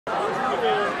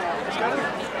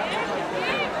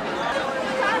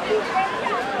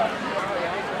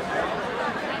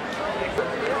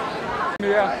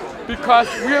Yeah, because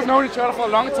we have known each other for a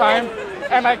long time,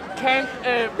 and I can't.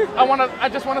 I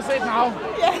just wanna say it now.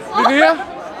 Yes. Lydia,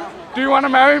 do you wanna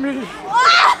marry me?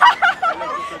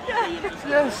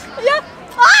 Yes. Yeah.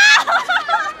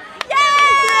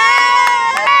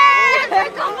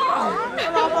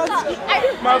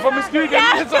 Maar for måske igen,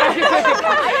 så er det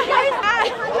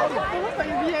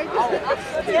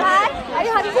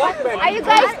Are you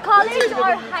guys college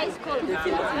or high school?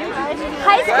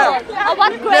 High school.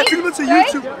 What grade? Jeg filmer til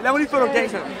YouTube. Lad mig lige få nogle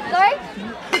data. Sorry?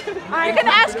 You can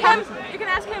ask him. You can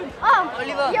ask him. Oh,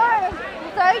 Oliver. You're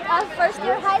third or first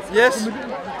year high school? Yes.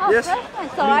 Oh, Yes.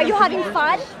 So are you having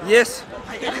fun? Yes.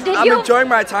 Did I'm you enjoying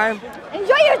my time.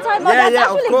 enjoy your time? Oh, that's of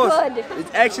actually course. good.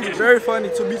 It's actually very funny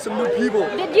to meet some new people.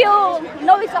 Did you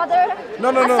know each other? No.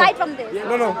 Aside from this?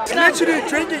 No. Literally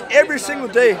drinking every single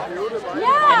day.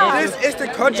 Yeah. This is the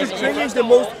country drinking the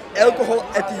most alcohol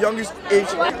at the youngest age.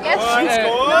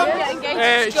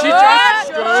 She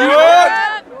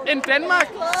in Denmark.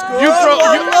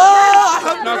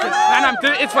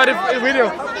 It's for the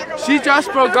video. She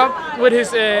just broke up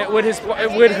with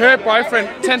her boyfriend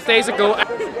 10 days ago.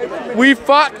 We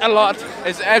fought a lot.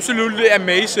 It's absolutely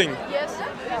amazing. Yes.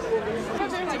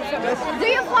 Do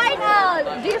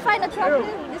you find attractive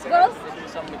these girls?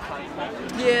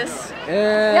 Yes.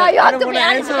 Yeah, you have to be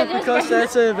honest answer because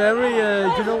that's a very,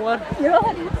 you know what? You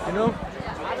know?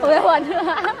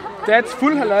 That's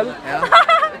full halal. Yeah.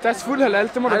 That's full halal.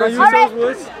 Det må du godt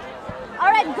sige.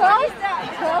 Alright, girls,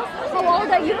 how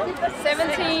old are you?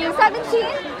 17. 17?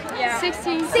 Yeah.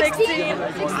 16. 16.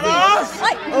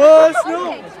 Oh,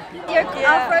 Snow! You're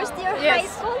first year high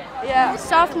school? Yeah.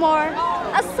 Sophomore.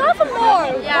 A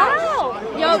sophomore? Yeah. Wow!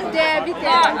 Yo,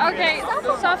 okay.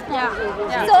 Sophomore.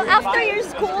 Yeah. So after your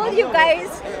school, you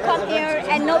guys come here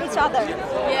and know each other?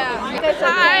 Yeah.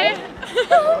 Hi!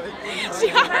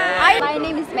 Hi. My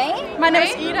name is May. My name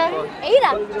is Ida.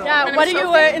 Ada? Yeah, what are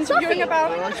you interviewing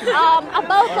about?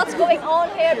 About what's going on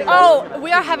here. Oh,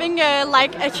 we are having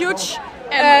like a huge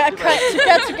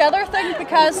get together thing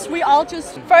because we all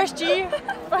just first G.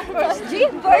 First G?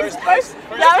 First?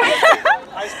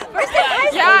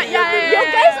 Yeah. You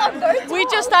guys are first? We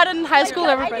just started in high school,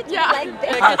 everybody. Yeah. Like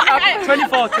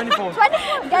 24. 24.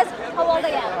 Guess how old I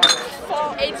am?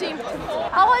 18.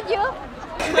 How old you?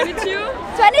 22.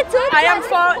 22?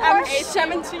 I'm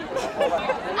 17.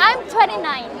 I'm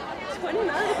 29.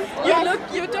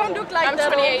 You don't look like I'm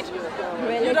that. 28.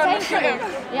 Really? You don't look like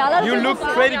Yeah, You look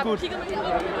pretty good.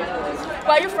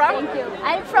 Where are you from? Thank you.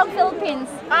 I'm from Philippines.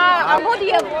 Who do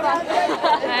you have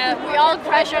from? We all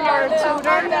crush on our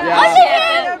tutor. Only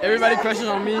him? Everybody crushes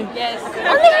on me. Yes.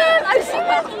 Only him? I've seen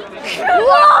that.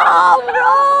 Wow,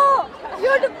 bro!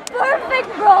 You're the perfect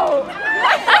bro!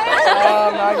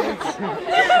 Oh my goodness.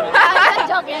 I'm just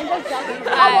joking.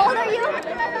 How old are you?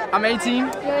 I'm 18.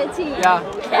 You're 18. Yeah.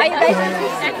 Are you guys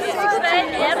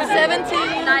 17. 17.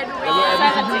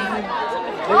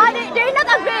 Oh, they're not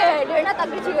agree. They're not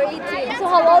agree to your 18. So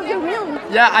how old are you really?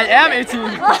 Yeah, I am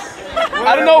 18.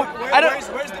 I don't know.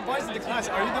 Where's the boys in the class?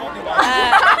 Are you the only one?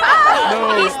 No.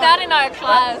 He's not in our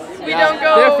class. We don't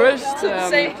go They're first.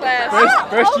 same class.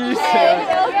 First G's.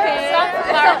 Okay.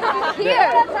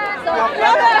 Here.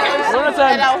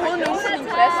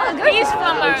 He's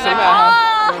from our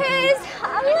Oh, he's a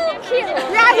little cute.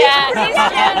 Yeah, he's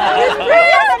He's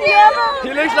pretty cute. He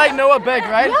looks like Noah Beck,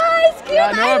 right? Yeah, he's cute.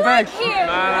 Yeah, Noah Beck. Here.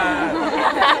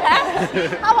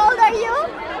 How old are you?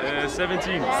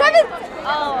 17. 7.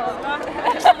 Oh.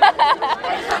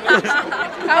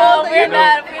 We're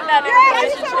not in a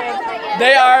relationship.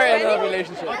 They are in a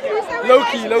relationship. Low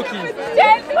key.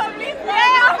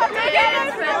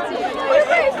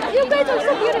 You guys are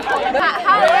so beautiful.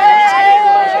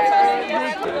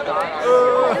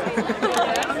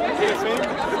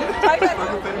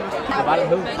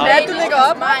 Du lægger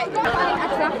op.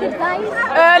 Attractive guys.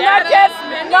 Not yet.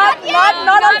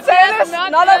 Not on Zahles.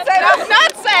 Not Zahles.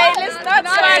 Niels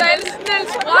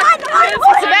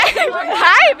Brock.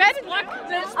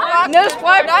 Hi, Niels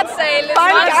Brock. Not Zahles.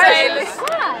 Not Zahles.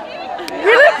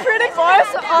 Really pretty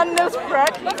boys on Niels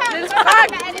Brock. Niels Brock,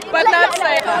 but not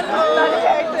Zahles.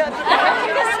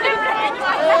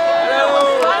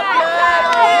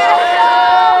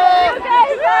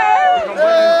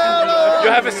 You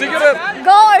have a cigarette?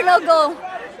 Go or no go?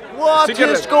 What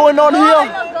Cigarette. is going on here?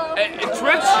 In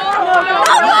Twitch?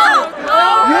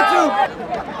 YouTube!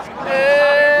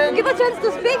 Give a chance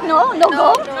to speak, no? No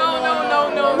go?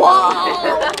 No. Wow!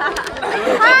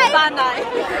 Hi!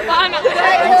 Bye.